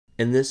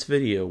In this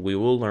video, we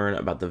will learn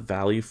about the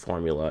value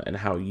formula and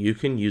how you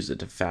can use it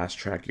to fast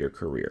track your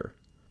career.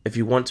 If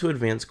you want to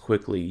advance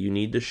quickly, you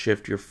need to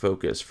shift your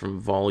focus from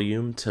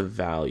volume to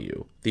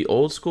value. The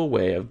old school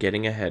way of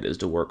getting ahead is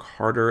to work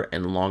harder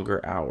and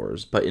longer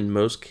hours, but in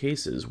most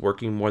cases,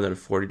 working more than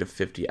 40 to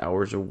 50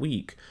 hours a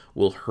week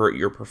will hurt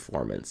your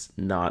performance,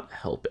 not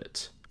help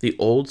it. The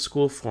old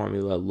school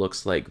formula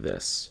looks like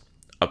this.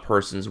 A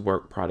person's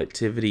work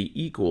productivity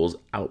equals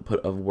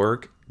output of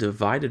work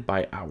divided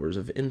by hours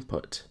of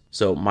input.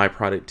 So my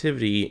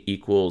productivity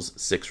equals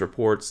 6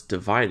 reports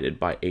divided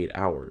by 8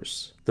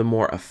 hours. The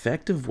more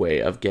effective way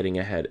of getting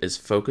ahead is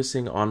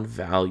focusing on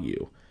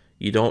value.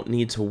 You don't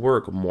need to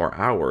work more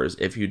hours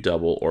if you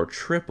double or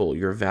triple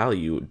your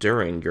value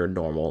during your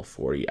normal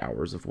 40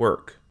 hours of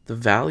work. The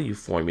value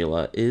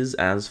formula is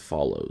as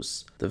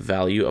follows. The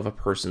value of a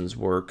person's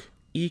work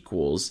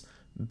equals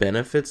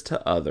benefits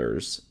to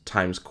others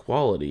times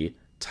quality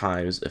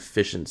times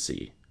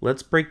efficiency.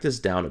 Let's break this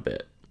down a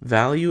bit.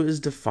 Value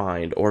is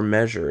defined or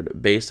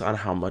measured based on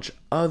how much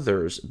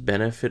others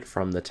benefit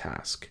from the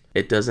task.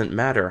 It doesn't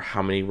matter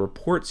how many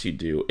reports you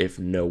do if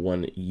no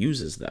one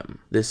uses them.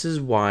 This is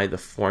why the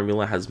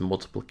formula has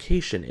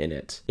multiplication in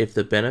it. If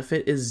the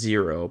benefit is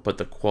 0 but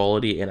the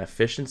quality and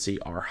efficiency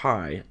are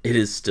high, it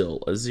is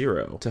still a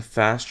 0. To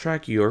fast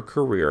track your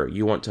career,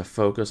 you want to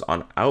focus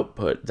on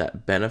output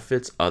that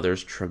benefits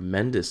others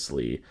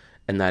tremendously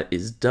and that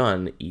is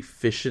done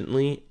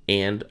efficiently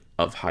and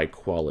of high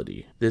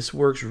quality. This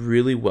works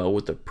really well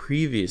with the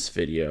previous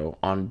video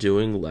on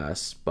doing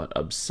less but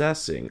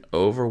obsessing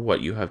over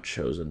what you have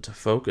chosen to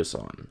focus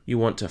on. You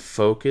want to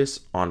focus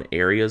on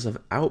areas of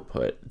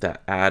output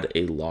that add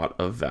a lot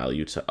of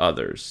value to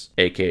others,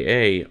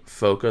 aka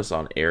focus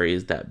on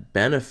areas that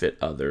benefit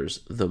others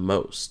the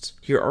most.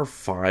 Here are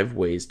 5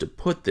 ways to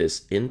put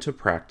this into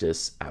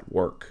practice at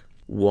work.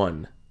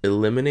 1.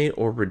 Eliminate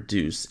or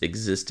reduce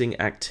existing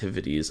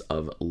activities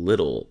of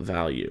little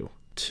value.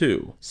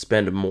 2.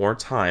 Spend more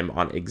time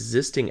on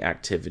existing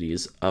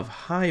activities of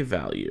high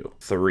value.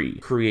 3.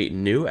 Create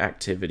new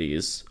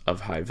activities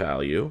of high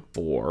value.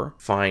 4.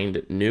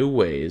 Find new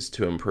ways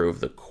to improve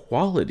the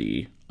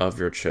quality of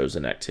your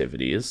chosen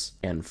activities.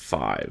 And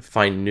 5.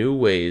 Find new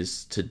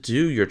ways to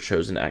do your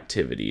chosen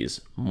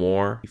activities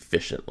more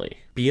efficiently.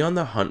 Be on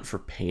the hunt for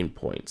pain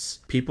points.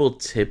 People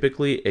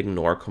typically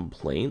ignore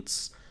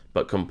complaints,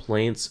 but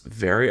complaints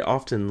very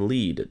often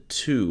lead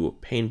to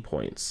pain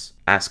points.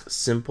 Ask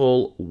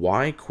simple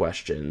why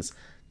questions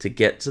to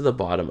get to the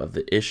bottom of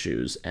the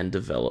issues and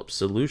develop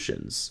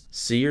solutions.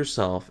 See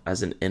yourself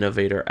as an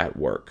innovator at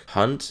work.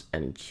 Hunt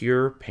and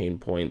cure pain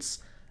points,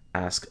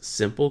 ask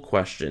simple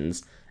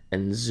questions,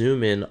 and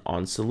zoom in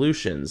on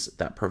solutions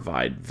that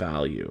provide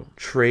value.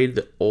 Trade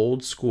the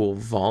old school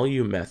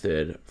volume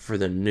method for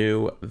the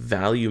new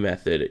value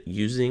method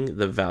using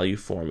the value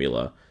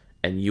formula,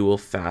 and you will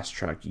fast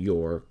track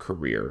your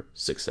career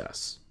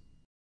success.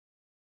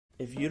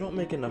 If you don't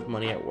make enough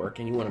money at work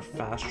and you want to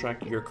fast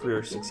track your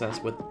career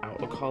success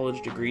without a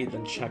college degree,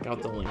 then check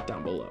out the link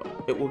down below.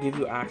 It will give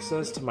you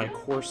access to my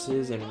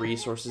courses and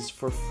resources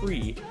for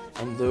free,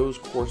 and those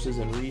courses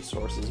and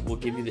resources will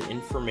give you the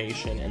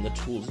information and the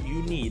tools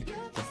you need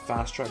to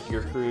fast track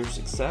your career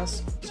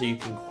success so you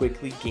can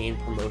quickly gain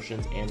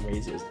promotions and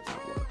raises out